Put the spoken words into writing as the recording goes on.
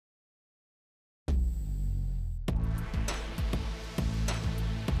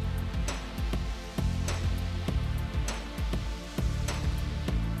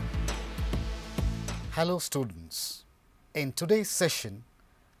Hello students, in today's session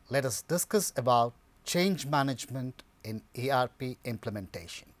let us discuss about change management in ERP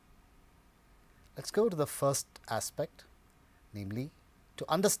implementation. Let's go to the first aspect, namely to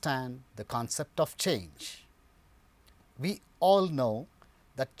understand the concept of change. We all know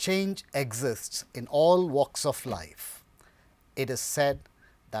that change exists in all walks of life. It is said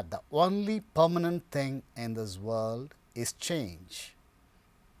that the only permanent thing in this world is change.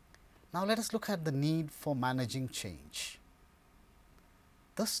 Now let us look at the need for managing change.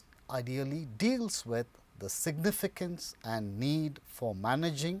 This ideally deals with the significance and need for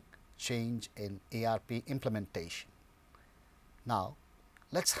managing change in ERP implementation. Now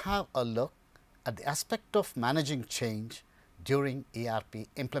let's have a look at the aspect of managing change during ERP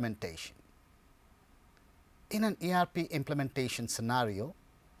implementation. In an ERP implementation scenario,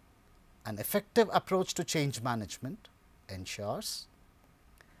 an effective approach to change management ensures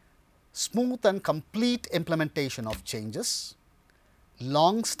smooth and complete implementation of changes,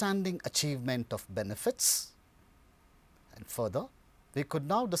 long-standing achievement of benefits, and further we could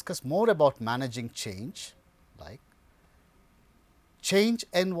now discuss more about managing change, like change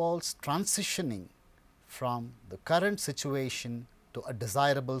involves transitioning from the current situation to a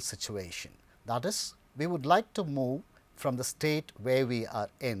desirable situation. That is, we would like to move from the state where we are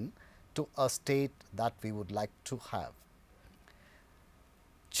in to a state that we would like to have.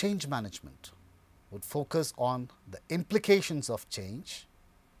 Change management would focus on the implications of change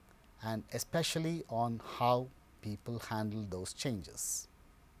and especially on how people handle those changes.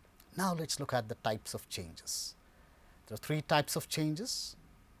 Now let's look at the types of changes. There are three types of changes,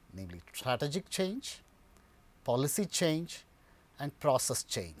 namely strategic change, policy change, and process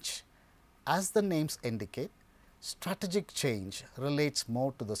change. As the names indicate, strategic change relates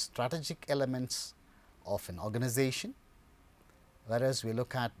more to the strategic elements of an organization, whereas we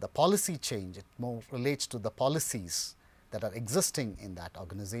look at the policy change, it more relates to the policies that are existing in that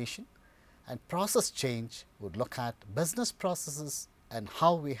organization, and process change would look at business processes and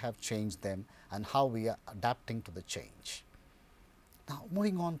how we have changed them and how we are adapting to the change. Now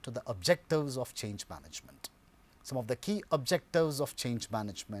moving on to the objectives of change management. Some of the key objectives of change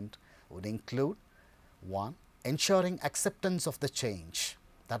management would include: 1. Ensuring acceptance of the change.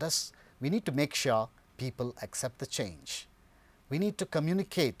 That is, we need to make sure people accept the change. We need to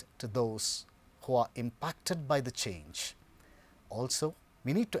communicate to those who are impacted by the change. Also,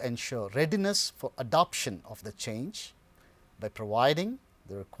 we need to ensure readiness for adoption of the change by providing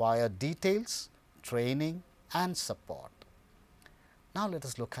the required details, training, and support. Now let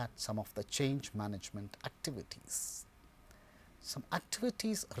us look at some of the change management activities. Some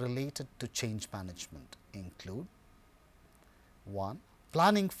activities related to change management include: 1.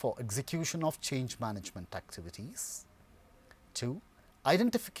 Planning for execution of change management activities. 2.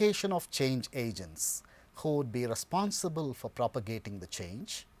 Identification of change agents who would be responsible for propagating the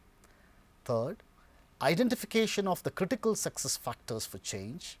change. 3. Identification of the critical success factors for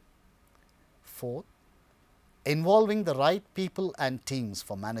change. 4. Involving the right people and teams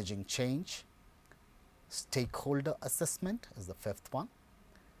for managing change. Stakeholder assessment is the 5th one.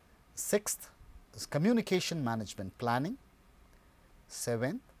 6th is communication management planning.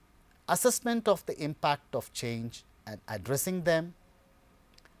 7th, assessment of the impact of change and addressing them.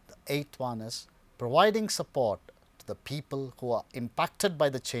 The 8th one is providing support to the people who are impacted by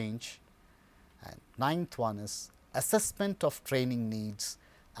the change. And 9th one is assessment of training needs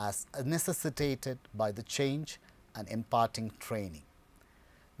as necessitated by the change and imparting training.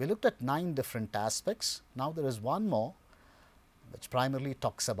 We looked at 9 different aspects. Now there is one more which primarily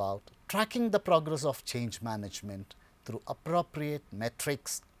talks about tracking the progress of change management through appropriate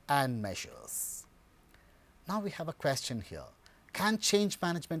metrics and measures. Now we have a question here. Can change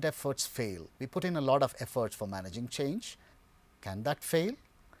management efforts fail? We put in a lot of efforts for managing change. Can that fail?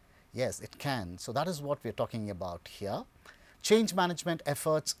 Yes, it can. So that is what we are talking about here. Change management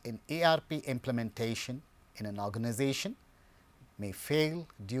efforts in ERP implementation in an organization may fail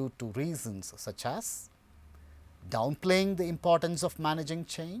due to reasons such as downplaying the importance of managing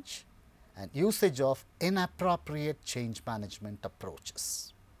change and usage of inappropriate change management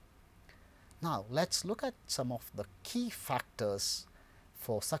approaches. Now let's look at some of the key factors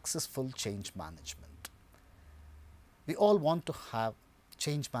for successful change management. We all want to have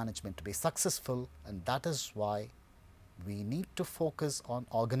change management to be successful, and that is why we need to focus on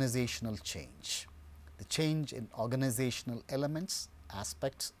organizational change, the change in organizational elements,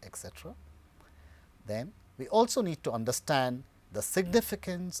 aspects, etc. Then we also need to understand the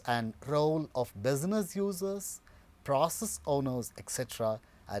significance and role of business users, process owners, etc.,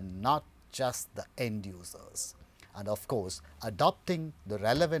 and not just the end users. and of course, adopting the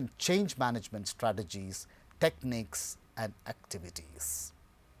relevant change management strategies, techniques and activities.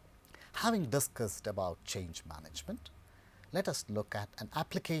 Having discussed about change management, let us look at an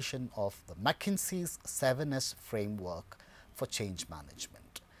application of the McKinsey's 7S framework for change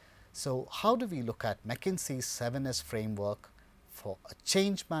management. So, how do we look at McKinsey's 7S framework for a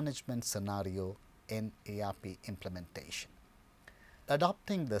change management scenario in ERP implementation?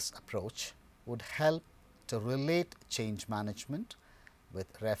 Adopting this approach would help to relate change management with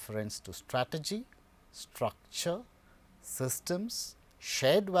reference to strategy, structure, systems,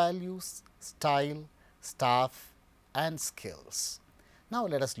 shared values, style, staff and skills. Now,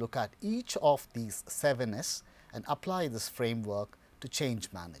 let us look at each of these 7S and apply this framework to change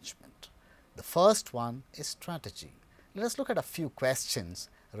management. The first one is strategy. Let us look at a few questions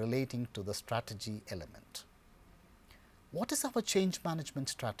relating to the strategy element. What is our change management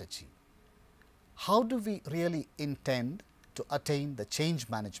strategy? How do we really intend to attain the change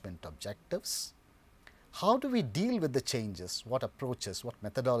management objectives? How do we deal with the changes? What approaches, what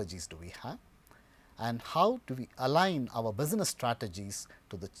methodologies do we have? And how do we align our business strategies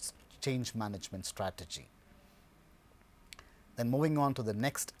to the change management strategy? Then moving on to the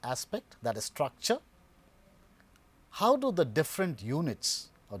next aspect, that is structure. How do the different units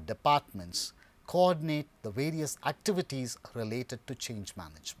or departments coordinate the various activities related to change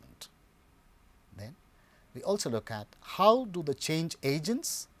management? Then we also look at how do the change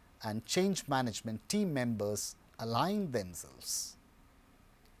agents and change management team members align themselves?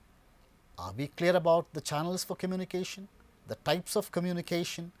 Are we clear about the channels for communication, the types of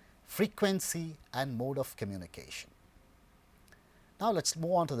communication, frequency and mode of communication? Now, let us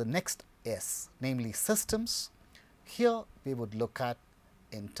move on to the next S, namely systems. Here we would look at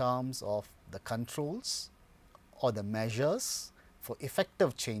in terms of the controls or the measures for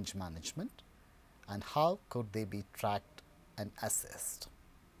effective change management and how could they be tracked and assessed.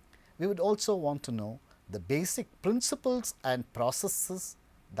 We would also want to know the basic principles and processes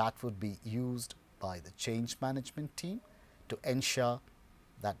that would be used by the change management team to ensure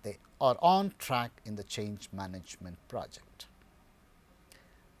that they are on track in the change management project.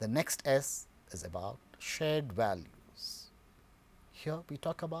 The next S is about shared values. Here we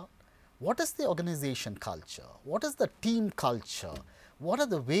talk about what is the organization culture, what is the team culture, what are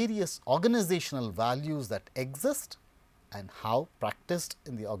the various organizational values that exist and how practiced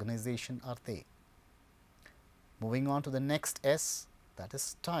in the organization are they. Moving on to the next S, that is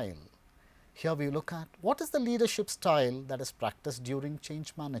style. Here we look at what is the leadership style that is practiced during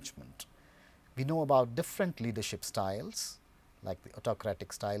change management. We know about different leadership styles like the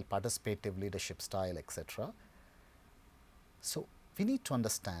autocratic style, participative leadership style, etc. So, we need to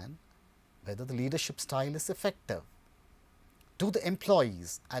understand whether the leadership style is effective. Do the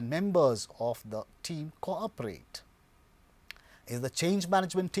employees and members of the team cooperate? Is the change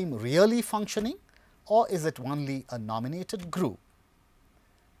management team really functioning or is it only a nominated group?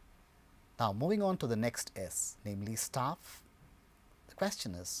 Now, moving on to the next S, namely staff. The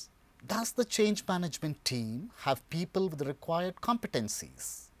question is, does the change management team have people with the required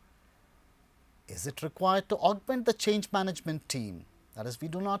competencies? Is it required to augment the change management team? That is, we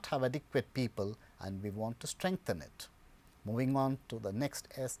do not have adequate people and we want to strengthen it. Moving on to the next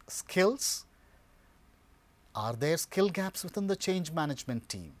S, skills. Are there skill gaps within the change management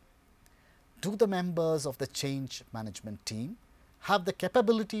team? Do the members of the change management team have the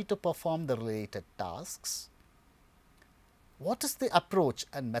capability to perform the related tasks? What is the approach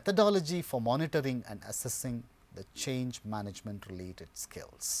and methodology for monitoring and assessing the change management related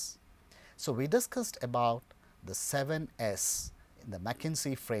skills? So, we discussed about the 7S in the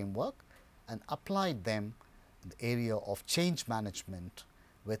McKinsey framework and applied them in the area of change management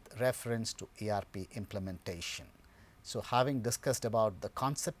with reference to ERP implementation. So, having discussed about the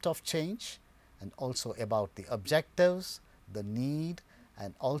concept of change and also about the objectives, the need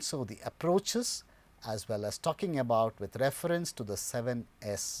and also the approaches, as well as talking about with reference to the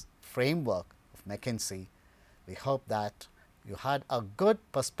 7S framework of McKinsey, we hope that you had a good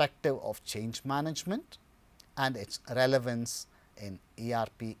perspective of change management and its relevance in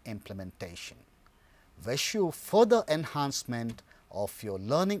ERP implementation. Wish you further enhancement of your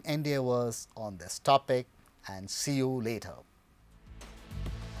learning endeavors on this topic and see you later.